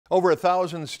Over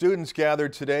 1,000 students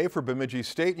gathered today for Bemidji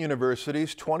State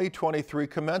University's 2023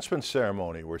 commencement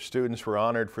ceremony, where students were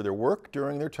honored for their work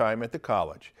during their time at the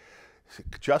college.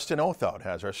 Justin Othout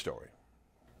has our story.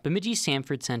 Bemidji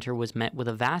Sanford Center was met with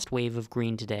a vast wave of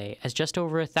green today as just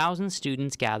over 1,000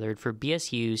 students gathered for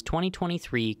BSU's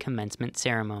 2023 commencement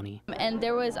ceremony. And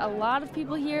there was a lot of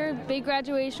people here. Big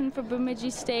graduation for Bemidji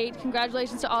State.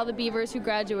 Congratulations to all the Beavers who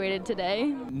graduated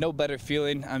today. No better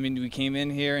feeling. I mean, we came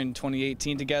in here in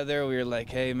 2018 together. We were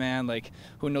like, hey man, like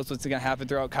who knows what's gonna happen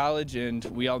throughout college, and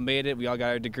we all made it. We all got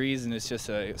our degrees, and it's just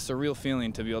a surreal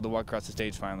feeling to be able to walk across the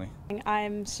stage finally.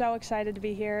 I'm so excited to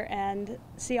be here and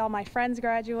see all my friends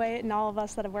graduate and all of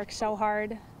us that have worked so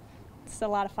hard. It's a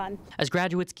lot of fun. As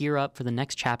graduates gear up for the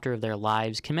next chapter of their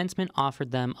lives, Commencement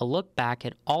offered them a look back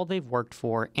at all they've worked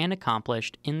for and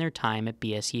accomplished in their time at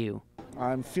BSU.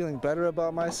 I'm feeling better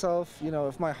about myself. You know,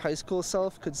 if my high school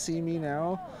self could see me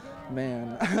now,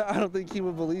 man, I don't think he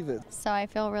would believe it. So I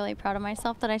feel really proud of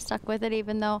myself that I stuck with it,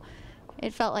 even though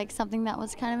it felt like something that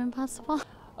was kind of impossible.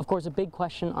 Of course, a big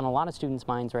question on a lot of students'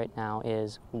 minds right now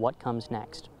is what comes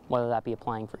next, whether that be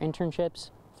applying for internships,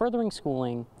 furthering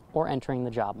schooling, or entering the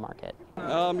job market.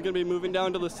 I'm going to be moving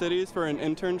down to the cities for an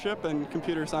internship in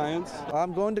computer science.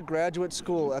 I'm going to graduate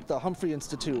school at the Humphrey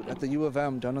Institute at the U of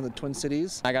M down in the Twin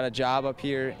Cities. I got a job up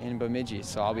here in Bemidji,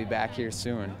 so I'll be back here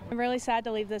soon. I'm really sad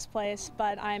to leave this place,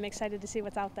 but I'm excited to see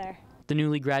what's out there. The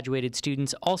newly graduated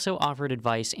students also offered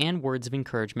advice and words of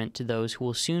encouragement to those who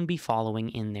will soon be following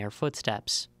in their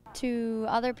footsteps. To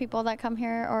other people that come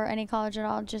here or any college at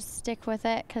all, just stick with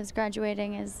it, because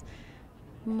graduating is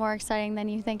more exciting than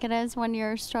you think it is. When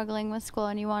you're struggling with school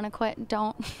and you want to quit,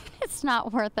 don't. It's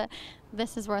not worth it.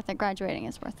 This is worth it. Graduating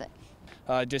is worth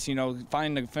it. Just, you know,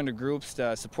 find the groups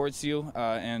that supports you,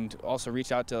 and also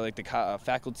reach out to like the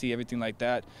faculty, everything like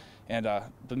that. And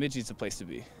Bemidji's the place to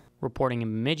be. Reporting in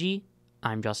Bemidji,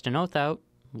 I'm Justin Othout,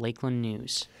 Lakeland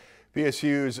News.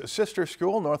 BSU's sister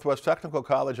school, Northwest Technical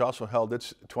College, also held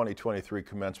its 2023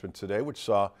 commencement today, which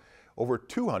saw over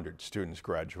 200 students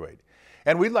graduate.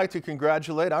 And we'd like to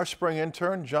congratulate our spring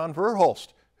intern, John Verholst,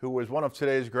 who was one of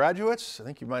today's graduates. I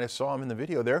think you might have saw him in the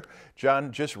video there.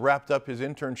 John just wrapped up his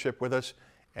internship with us,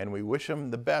 and we wish him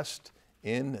the best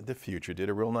in the future. Did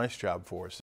a real nice job for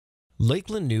us.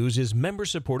 Lakeland News is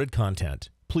member-supported content.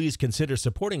 Please consider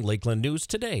supporting Lakeland News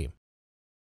today.